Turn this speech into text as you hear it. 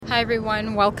Hi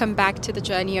everyone, welcome back to the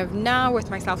Journey of Now with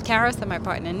myself, Karis, and my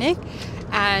partner, Nick.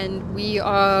 And we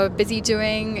are busy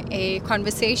doing a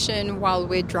conversation while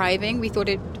we're driving. We thought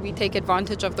we'd take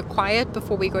advantage of the quiet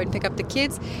before we go and pick up the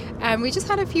kids. And we just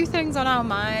had a few things on our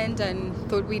mind and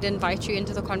thought we'd invite you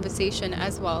into the conversation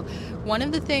as well. One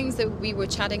of the things that we were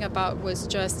chatting about was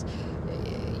just,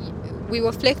 we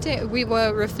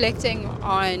were reflecting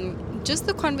on just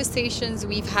the conversations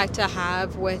we've had to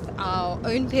have with our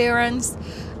own parents,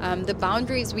 the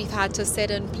boundaries we've had to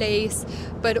set in place,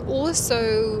 but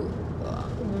also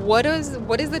what is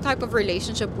the type of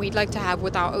relationship we'd like to have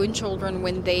with our own children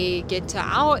when they get to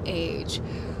our age,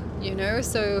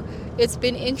 so it's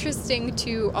been interesting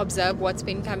to observe what's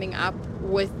been coming up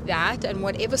with that and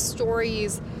whatever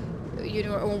stories,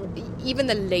 or even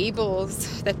the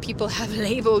labels that people have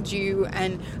labeled you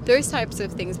and those types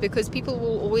of things, because people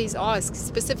will always ask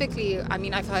specifically.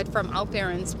 I've heard from our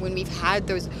parents when we've had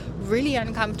those really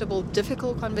uncomfortable,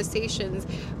 difficult conversations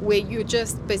where you're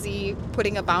just busy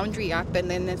putting a boundary up,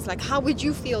 and then it's like, how would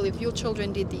you feel if your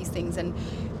children did these things? And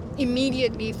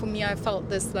immediately for me, I felt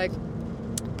this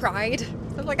pride.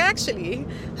 I was like, actually,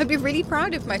 I'd be really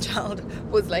proud if my child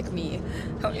was like me.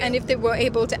 And if they were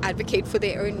able to advocate for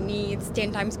their own needs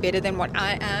 10 times better than what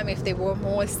I am, if they were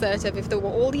more assertive, if there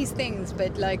were all these things.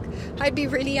 But I'd be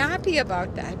really happy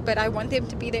about that. But I want them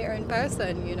to be their own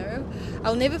person,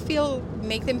 I'll never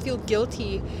make them feel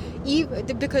guilty,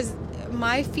 because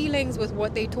my feelings with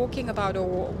what they're talking about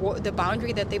or the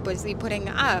boundary that they're busy putting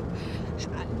up,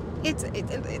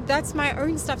 that's my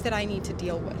own stuff that I need to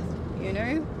deal with,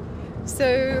 So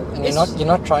and you're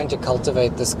not trying to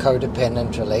cultivate this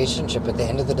codependent relationship. At the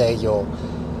end of the day, your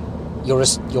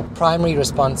primary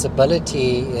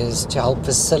responsibility is to help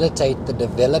facilitate the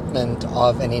development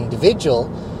of an individual,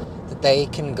 that they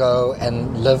can go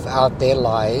and live out their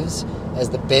lives as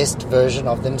the best version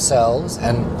of themselves,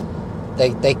 and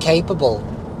they're capable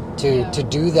to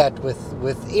do that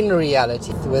within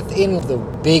reality, within the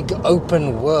big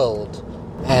open world.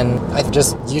 And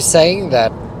you saying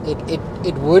that,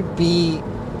 it would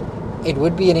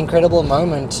be an incredible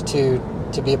moment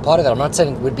to be a part of that. I'm not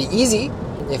saying it would be easy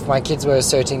if my kids were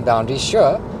asserting boundaries,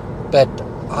 sure, but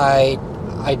I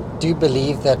do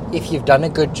believe that if you've done a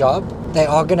good job, they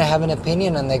are going to have an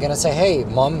opinion, and they're going to say, hey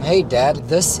mom, hey dad,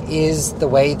 this is the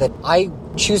way that I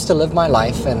choose to live my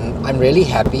life, and I'm really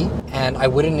happy, and I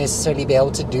wouldn't necessarily be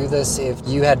able to do this if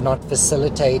you had not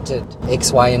facilitated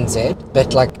X, Y, and Z,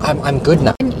 but I'm good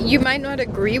now. And you might not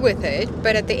agree with it,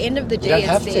 but at the end of the day,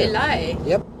 it's their lie.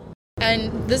 Yep.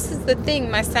 And this is the thing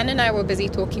my son and I were busy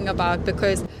talking about,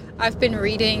 because I've been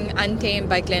reading Untamed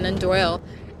by Glennon Doyle,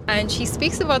 and she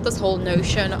speaks about this whole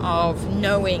notion of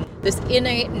knowing, this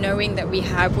innate knowing that we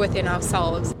have within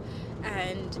ourselves.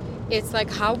 And it's like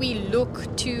how we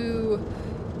look to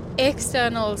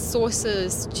external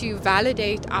sources to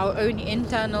validate our own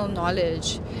internal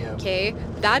knowledge. Okay,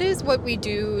 that is what we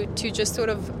do to just sort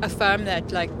of affirm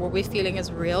that what we're feeling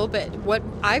is real. But what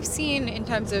I've seen in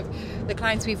terms of the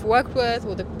clients we've worked with,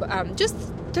 or the just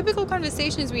typical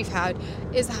conversations we've had,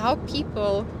 is how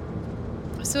people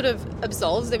sort of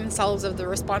absolves themselves of the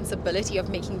responsibility of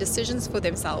making decisions for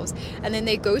themselves, and then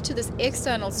they go to this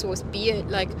external source, be it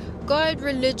God,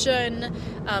 religion,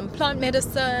 plant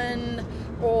medicine,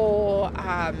 or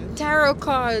tarot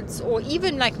cards, or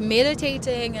even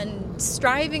meditating and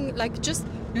striving, just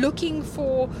looking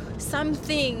for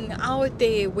something out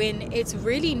there, when it's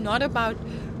really not about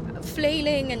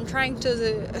flailing and trying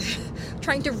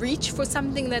to reach for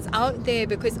something that's out there,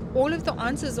 because all of the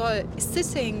answers are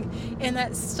sitting in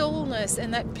that stillness,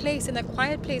 in that place, in that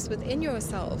quiet place within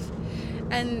yourself.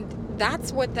 And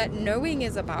that's what that knowing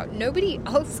is about. Nobody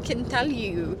else can tell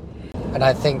you. And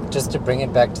I think, just to bring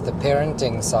it back to the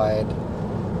parenting side,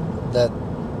 that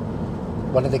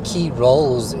one of the key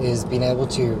roles is being able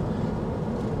to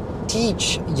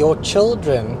teach your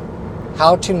children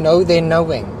how to know their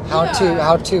knowing, how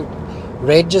to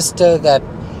register that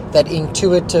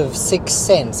intuitive sixth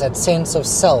sense, that sense of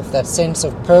self, that sense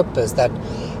of purpose, that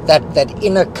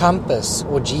inner compass,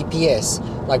 or GPS,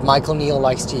 like Michael Neal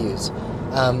likes to use.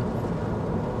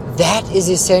 That is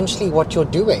essentially what you're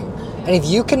doing. And if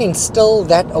you can instill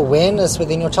that awareness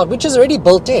within your child, which is already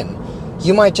built in,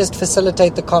 you might just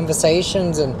facilitate the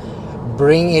conversations and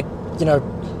bring it,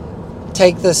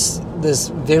 take this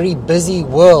very busy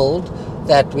world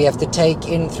that we have to take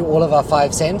in through all of our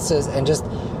five senses, and just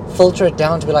filter it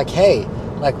down to be hey,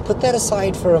 put that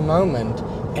aside for a moment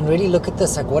and really look at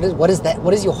this. What is that?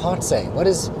 What is your heart saying?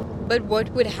 But what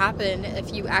would happen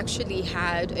if you actually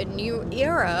had a new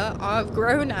era of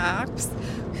grown-ups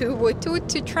who were taught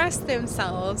to trust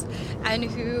themselves, and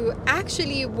who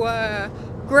actually were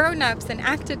grown-ups and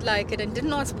acted like it and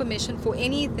didn't ask permission for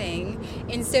anything,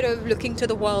 instead of looking to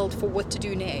the world for what to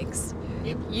do next,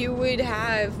 Yep.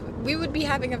 we would be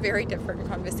having a very different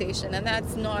conversation. And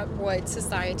that's not what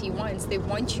society wants. They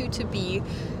want you to be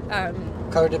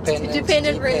Codependent,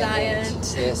 dependent, reliant.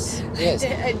 Yes.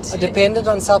 Dependent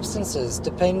on substances,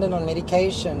 dependent on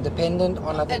medication, dependent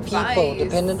on other Advice. people,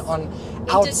 dependent on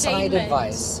outside Entertainment.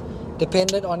 advice,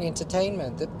 dependent on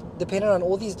entertainment, dependent on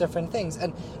all these different things.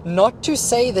 And not to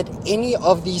say that any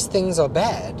of these things are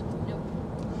bad. No.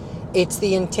 It's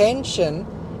the intention,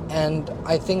 and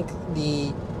I think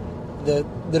the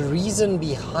reason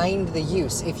behind the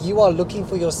use. If you are looking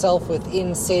for yourself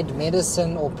within said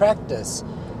medicine or practice,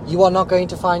 you are not going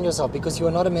to find yourself, because you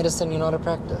are not a medicine, you're not a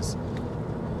practice.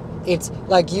 It's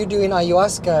like you doing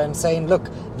ayahuasca and saying, look,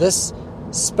 this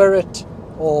spirit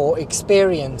or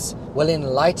experience will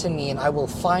enlighten me and I will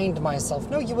find myself.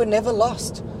 No, you were never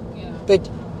lost. Yeah. But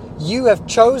you have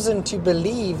chosen to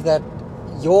believe that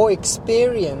your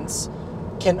experience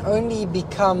can only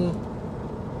become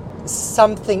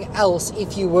something else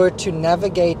if you were to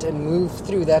navigate and move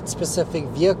through that specific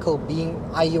vehicle, being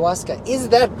ayahuasca. Is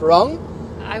that wrong?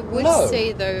 I would No.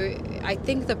 say, though, I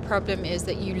think the problem is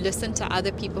that you listen to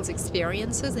other people's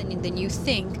experiences and then you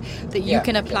think that you Yeah,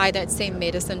 can apply yeah. that same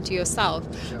medicine to yourself.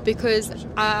 Sure. Because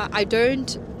I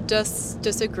don't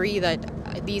disagree that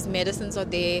these medicines are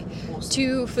there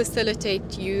to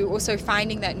facilitate you also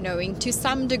finding that knowing to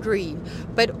some degree.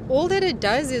 But all that it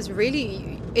does is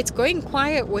really, it's going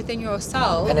quiet within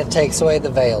yourself. And it takes away the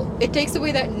veil. It takes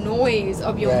away that noise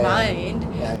of your Yeah, yeah. mind,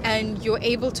 Yeah. and you're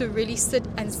able to really sit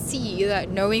and see that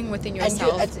knowing within And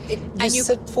yourself. you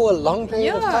sit for a long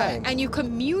period of time. And you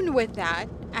commune with that,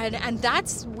 and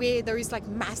that's where those like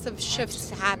massive shifts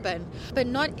happen. But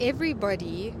not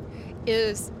everybody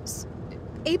is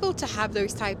able to have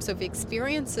those types of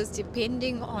experiences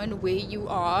depending on where you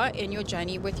are in your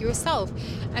journey with yourself.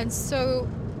 And so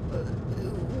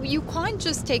you can't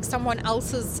just take someone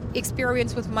else's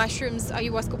experience with mushrooms,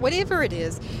 ayahuasca, whatever it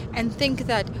is, and think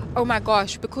that, oh my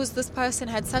gosh, because this person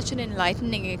had such an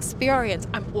enlightening experience,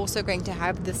 I'm also going to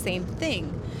have the same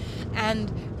thing.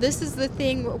 And this is the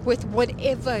thing with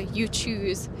whatever you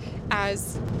choose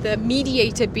as the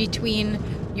mediator between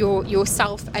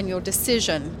yourself and your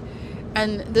decision.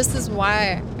 And this is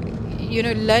why,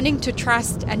 learning to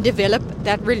trust and develop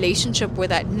that relationship with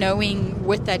that knowing,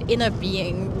 with that inner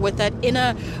being, with that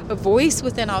inner voice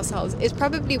within ourselves is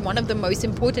probably one of the most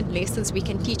important lessons we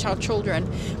can teach our children.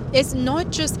 It's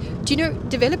not just,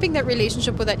 developing that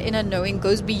relationship with that inner knowing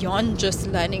goes beyond just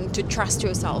learning to trust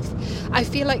yourself. I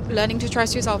feel like learning to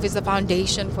trust yourself is the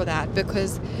foundation for that,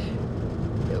 because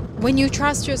when you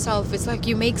trust yourself, it's like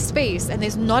you make space and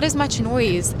there's not as much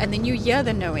noise, and then you hear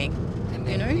the knowing. And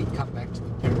then we come back to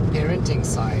the parenting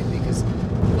side, because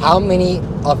how many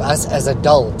of us as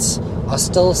adults are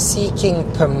still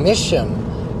seeking permission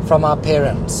from our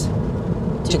parents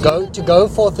to go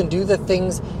forth and do the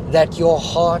things that your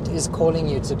heart is calling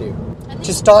you to do,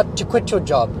 to quit your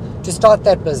job, to start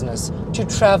that business, to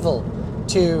travel,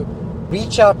 to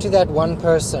reach out to that one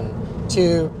person,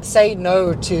 to say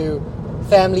no to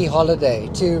family holiday,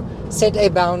 to set a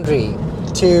boundary,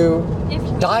 to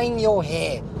dyeing your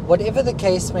hair, whatever the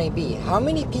case may be. How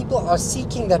many people are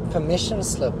seeking that permission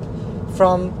slip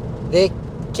from their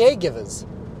caregivers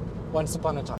once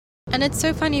upon a time? And it's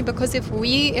so funny, because if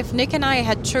Nick and I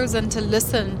had chosen to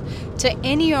listen to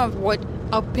any of what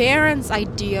our parents'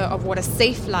 idea of what a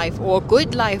safe life or a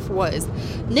good life was,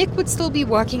 Nick would still be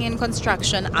working in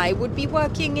construction, I would be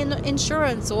working in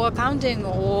insurance or accounting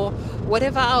or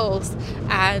whatever else,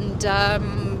 and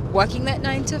working that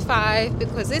 9 to 5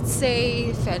 because it's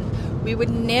safe, and we would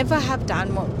never have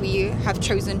done what we have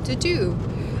chosen to do.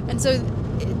 And so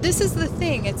this is the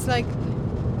thing, it's like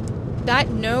that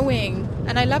knowing,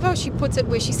 and I love how she puts it,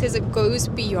 where she says it goes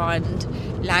beyond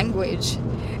language.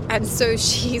 And so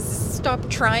she's stopped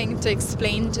trying to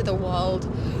explain to the world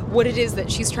what it is that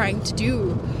she's trying to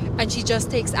do, and she just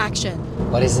takes action.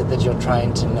 What is it that you're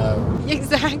trying to know?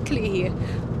 Exactly.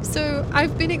 So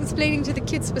I've been explaining to the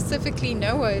kids, specifically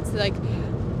Noah, it's like,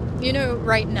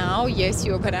 right now, yes,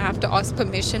 you're going to have to ask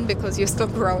permission because you're still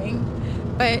growing,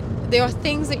 but there are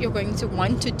things that you're going to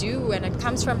want to do, and it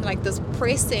comes from like this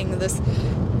pressing, this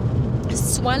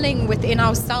swelling within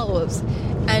ourselves.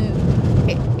 And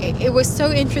it was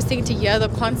so interesting to hear the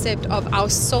concept of our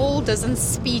soul doesn't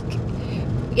speak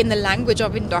in the language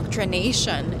of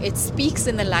indoctrination, it speaks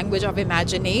in the language of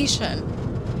imagination.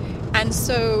 And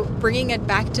so bringing it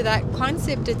back to that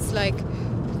concept, it's like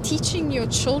teaching your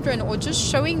children or just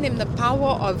showing them the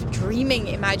power of dreaming,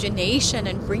 imagination,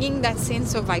 and bringing that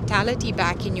sense of vitality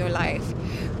back in your life,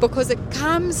 because it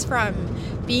comes from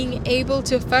being able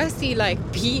to firstly like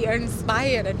be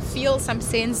inspired and feel some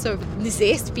sense of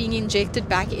zest being injected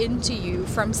back into you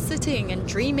from sitting and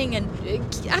dreaming, and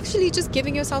actually just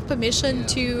giving yourself permission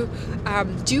to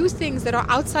do things that are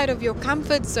outside of your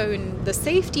comfort zone, the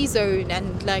safety zone,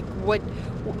 and like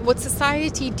what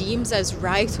society deems as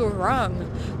right or wrong,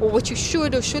 or what you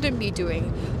should or shouldn't be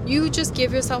doing. You just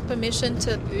give yourself permission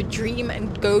to dream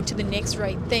and go to the next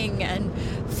right thing and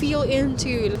feel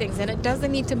into things, and it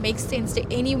doesn't need to make sense to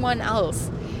anyone else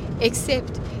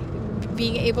except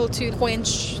being able to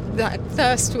quench that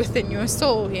thirst within your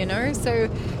soul, you know. So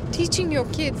teaching your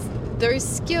kids those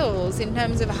skills in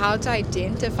terms of how to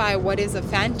identify what is a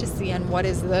fantasy and what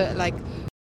is the like.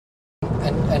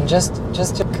 And just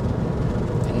to,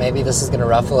 and maybe this is going to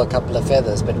ruffle a couple of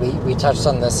feathers, but we touched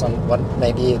on this on what,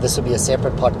 maybe this will be a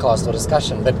separate podcast or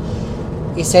discussion, but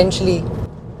essentially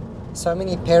so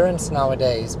many parents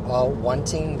nowadays are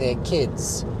wanting their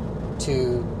kids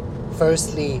to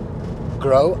firstly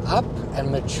grow up and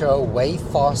mature way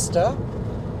faster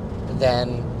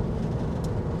than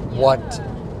what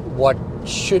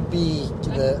should be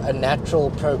a natural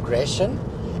progression,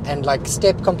 and like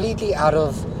step completely out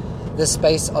of the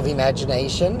space of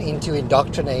imagination into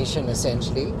indoctrination,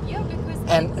 essentially. Yeah, because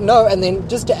and then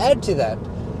just to add to that,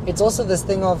 it's also this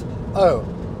thing of,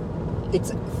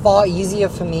 it's far easier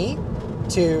for me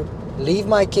to leave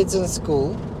my kids in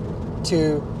school,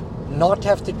 to not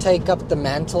have to take up the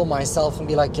mantle myself and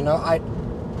be like,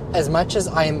 as much as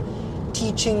I'm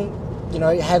teaching,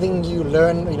 having you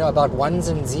learn, about ones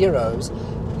and zeros,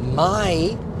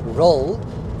 my role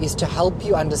is to help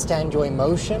you understand your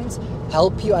emotions,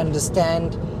 help you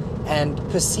understand and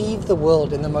perceive the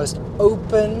world in the most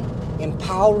open,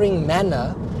 empowering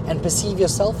manner, and perceive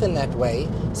yourself in that way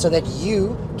so that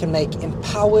you can make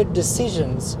empowered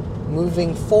decisions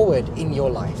moving forward in your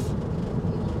life.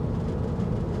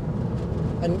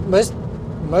 And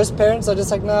most parents are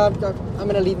just like, no, I'm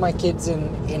going to leave my kids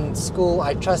in school.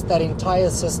 I trust that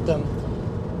entire system.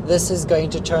 This is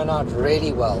going to turn out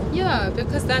really well. Yeah,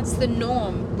 because that's the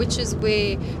norm, which is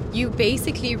where you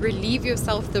basically relieve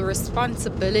yourself the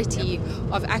responsibility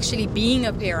of actually being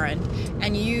a parent,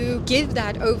 and you give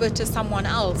that over to someone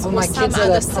else. Oh, my kids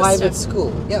are at a private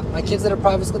school. Yeah, my kids are at a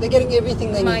private school. They're getting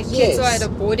everything they need. My kids are at a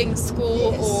boarding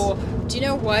school, or do you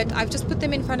know what? I've just put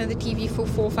them in front of the TV for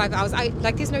 4 or 5 hours.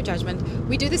 There's no judgment.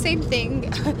 We do the same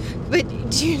thing, but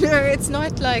it's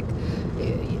not like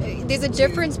there's a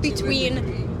difference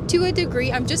between. To a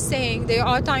degree, I'm just saying there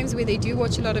are times where they do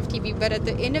watch a lot of TV, but at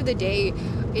the end of the day,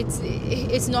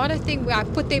 it's not a thing where I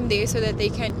put them there so that they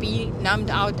can be numbed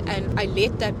out and I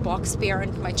let that box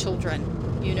parent my children,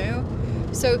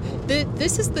 So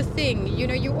this is the thing,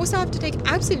 you also have to take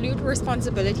absolute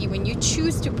responsibility when you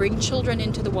choose to bring children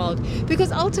into the world,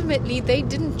 because ultimately they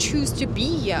didn't choose to be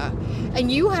here. And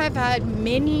you have had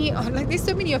there's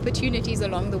so many opportunities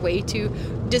along the way to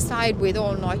decide whether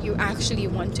or not you actually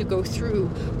want to go through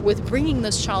with bringing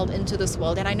this child into this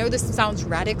world. And I know this sounds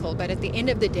radical, but at the end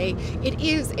of the day, it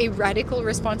is a radical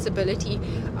responsibility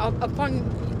upon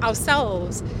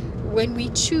ourselves when we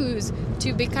choose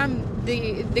to become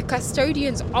the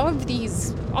custodians of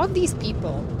these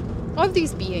people, of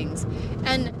these beings.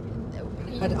 And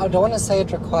I don't want to say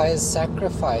it requires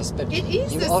sacrifice, but it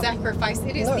is a sacrifice.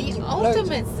 It is the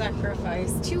ultimate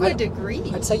sacrifice to a degree.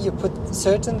 I'd say you put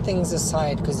certain things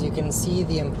aside because you can see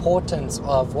the importance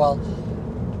of,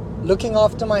 looking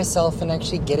after myself and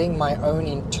actually getting my own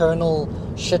internal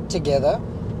shit together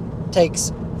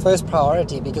takes first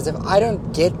priority, because if I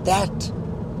don't get that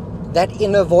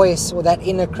inner voice or that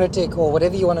inner critic or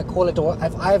whatever you want to call it, or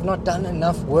if I have not done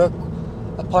enough work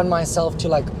upon myself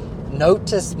to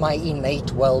notice my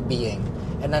innate well-being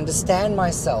and understand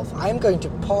myself, I'm going to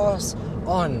pass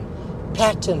on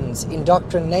patterns,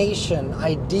 indoctrination,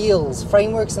 ideals,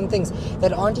 frameworks and things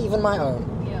that aren't even my own.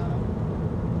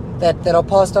 Yeah. That are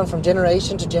passed on from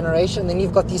generation to generation. And then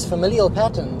you've got these familial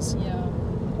patterns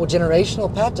or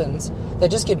generational patterns that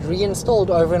just get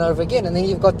reinstalled over and over again. And then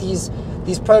you've got these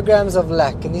programs of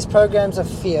lack and these programs of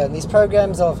fear and these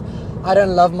programs of I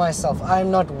don't love myself, I'm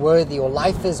not worthy, or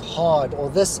life is hard, or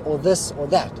this or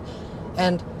that.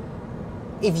 And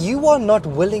if you are not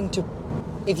willing to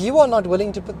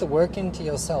put the work into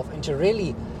yourself and to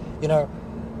really,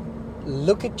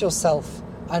 look at yourself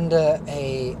under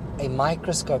a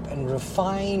microscope and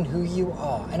refine who you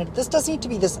are. And this doesn't need to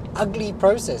be this ugly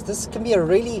process. This can be a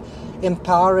really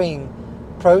empowering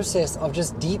process of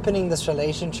just deepening this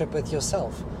relationship with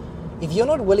yourself. If you're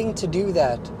not willing to do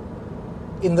that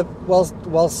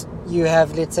whilst you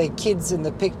have, let's say, kids in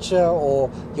the picture,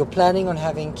 or you're planning on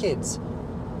having kids,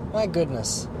 my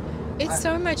goodness. It's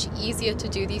so much easier to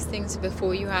do these things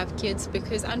before you have kids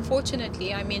because,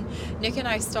 unfortunately, I mean, Nick and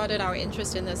I started our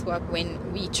interest in this work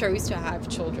when we chose to have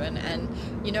children, and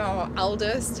our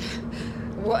eldest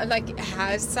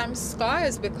has some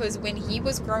scars because when he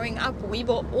was growing up, we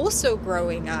were also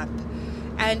growing up.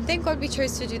 And thank God we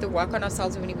chose to do the work on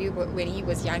ourselves when he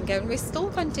was younger, and we're still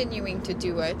continuing to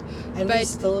do it. And we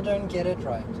still don't get it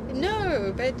right.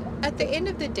 No, but at the end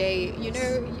of the day, you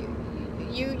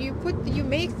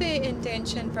make the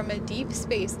intention from a deep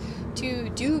space to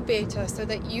do better, so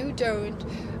that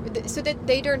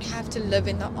they don't have to live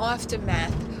in the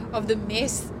aftermath of the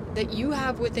mess that you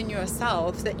have within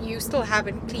yourself that you still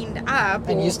haven't cleaned up,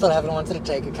 and you still haven't wanted to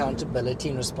take accountability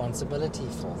and responsibility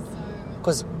for.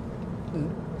 Because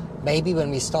maybe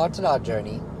when we started our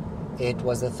journey, it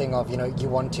was a thing of you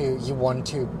want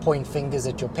to point fingers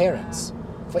at your parents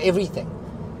for everything.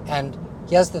 And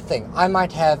here's the thing: I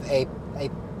might have a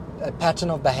pattern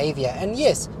of behavior, and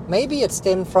yes, maybe it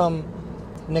stemmed from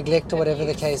neglect or whatever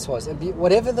the case was,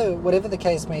 whatever the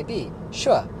case may be.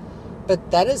 Sure,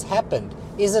 but that has happened.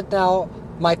 Is it now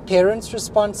my parents'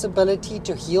 responsibility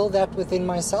to heal that within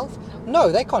myself? No,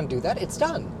 they can't do that. It's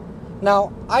done.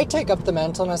 Now I take up the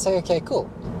mantle and I say, okay, cool.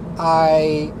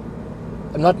 I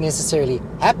am not necessarily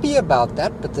happy about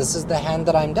that, but this is the hand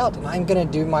that I'm dealt, and I'm going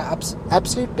to do my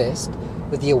absolute best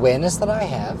with the awareness that I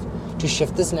have to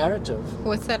shift this narrative.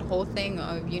 What's that whole thing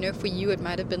of, for you it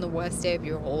might have been the worst day of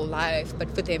your whole life, but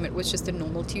for them it was just a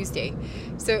normal Tuesday.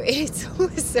 So it's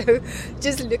also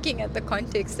just looking at the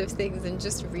context of things and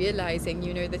just realizing,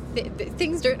 the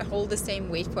things don't hold the same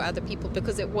weight for other people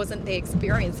because it wasn't their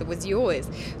experience, it was yours.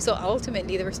 So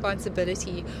ultimately the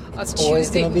responsibility of it's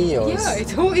always going to be yours. Yeah,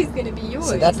 it's always going to be yours.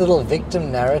 So that little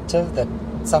victim narrative that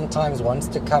sometimes wants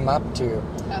to come up to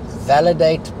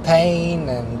validate pain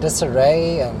and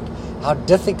disarray and how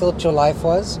difficult your life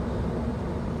was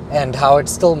and how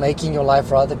it's still making your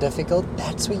life rather difficult,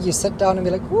 that's where you sit down and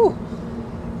be like, ooh,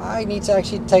 I need to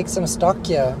actually take some stock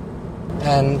here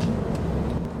and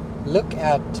look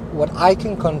at what I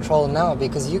can control now,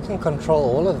 because you can control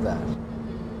all of that.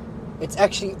 It's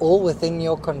actually all within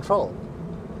your control.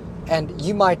 And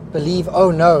you might believe, oh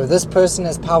no, this person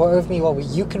has power over me. Well,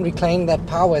 you can reclaim that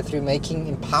power through making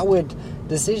empowered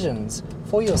decisions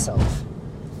for yourself.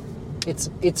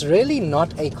 It's really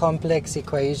not a complex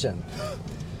equation,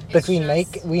 but we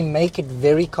make it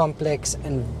very complex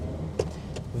and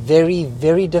very,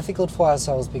 very difficult for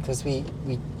ourselves because we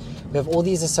have all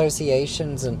these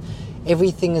associations and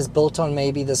everything is built on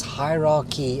maybe this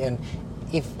hierarchy. And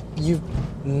if you've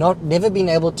never been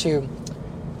able to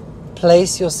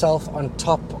place yourself on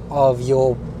top of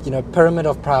your pyramid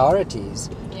of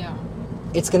priorities,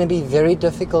 it's going to be very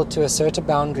difficult to assert a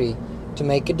boundary, to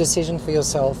make a decision for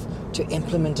yourself, to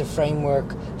implement a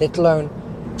framework, let alone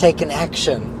take an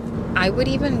action. I would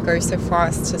even go so far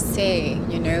as to say,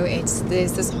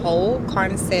 there's this whole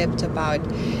concept about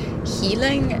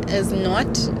healing is not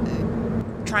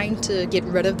trying to get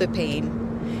rid of the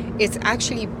pain. It's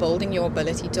actually building your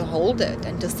ability to hold it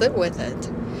and to sit with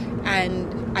it.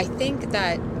 And I think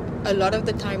that a lot of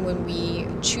the time when we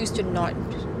choose to not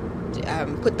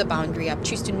put the boundary up,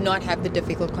 choose to not have the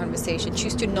difficult conversation,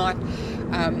 choose to not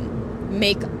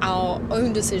make our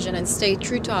own decision and stay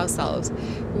true to ourselves,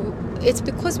 it's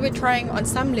because we're trying on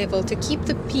some level to keep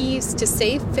the peace, to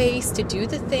save face, to do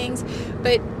the things,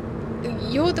 but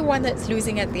you're the one that's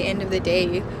losing at the end of the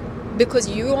day because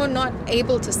you are not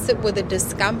able to sit with the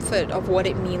discomfort of what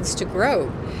it means to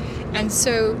grow. And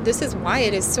so this is why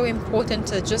it is so important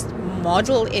to just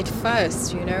model it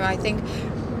first. I think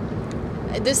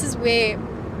this is where,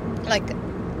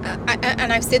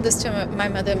 and I've said this to my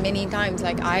mother many times,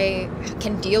 I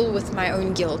can deal with my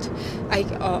own guilt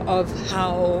of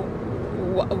how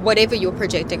whatever you're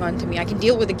projecting onto me, I can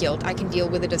deal with the guilt, I can deal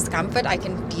with the discomfort, I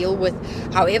can deal with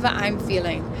however I'm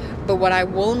feeling. But what I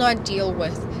will not deal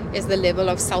with is the level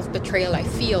of self-betrayal I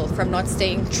feel from not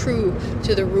staying true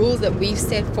to the rules that we've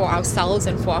set for ourselves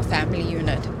and for our family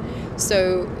unit.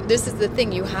 So this is the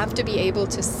thing, you have to be able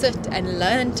to sit and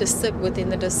learn to sit within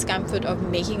the discomfort of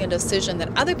making a decision that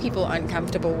other people aren't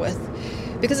comfortable with.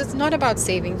 Because it's not about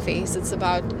saving face, it's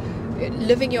about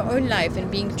living your own life and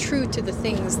being true to the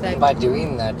things that... By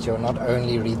doing that, you're not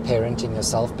only reparenting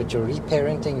yourself, but you're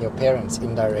reparenting your parents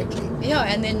indirectly. Yeah,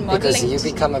 and then modeling... Because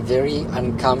you become a very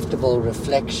uncomfortable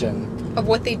reflection... of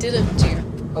what they didn't do.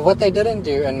 Of what they didn't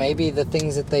do, and maybe the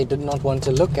things that they did not want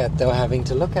to look at, they're having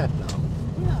to look at now.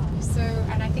 Yeah, so,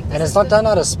 and I think... And it's not done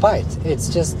out of spite. It's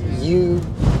just you...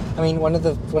 I mean, one of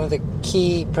the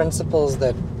key principles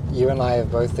that you and I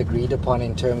have both agreed upon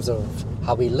in terms of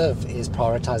how we live is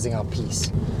prioritizing our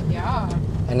peace. Yeah.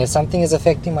 And if something is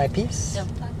affecting my peace, don't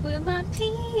fuck with my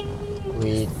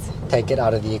we take it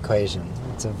out of the equation.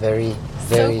 It's a very,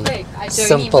 very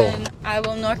so quick. I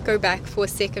will not go back for a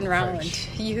second round. Approach.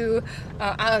 You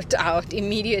are out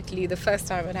immediately the first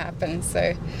time it happens.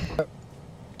 So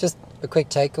Just a quick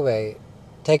takeaway.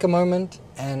 Take a moment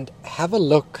and have a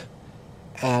look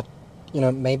at,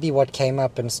 maybe what came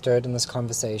up and stirred in this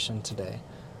conversation today.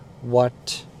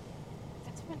 What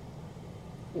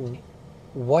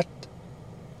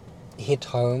hit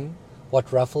home?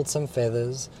 What ruffled some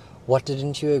feathers? What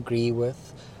didn't you agree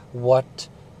with? What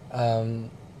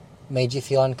made you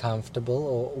feel uncomfortable?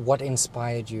 Or what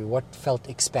inspired you? What felt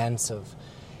expansive?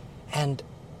 And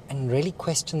really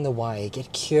question the why.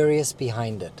 Get curious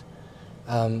behind it.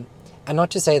 And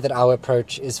not to say that our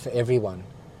approach is for everyone.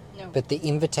 no. But the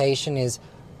invitation is,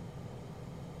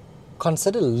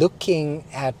 consider looking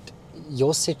at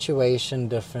your situation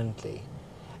differently.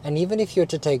 And even if you're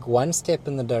to take one step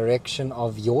in the direction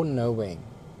of your knowing,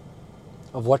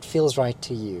 of what feels right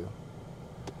to you,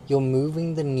 you're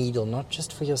moving the needle, not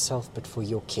just for yourself, but for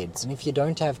your kids. And if you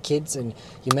don't have kids, and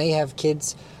you may have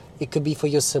kids, it could be for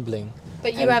your sibling.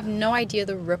 But you have no idea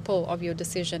the ripple of your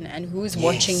decision and who's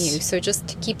watching you. So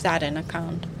just keep that in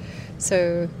account.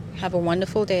 So have a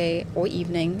wonderful day or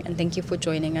evening, and thank you for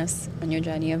joining us on your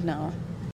journey of now.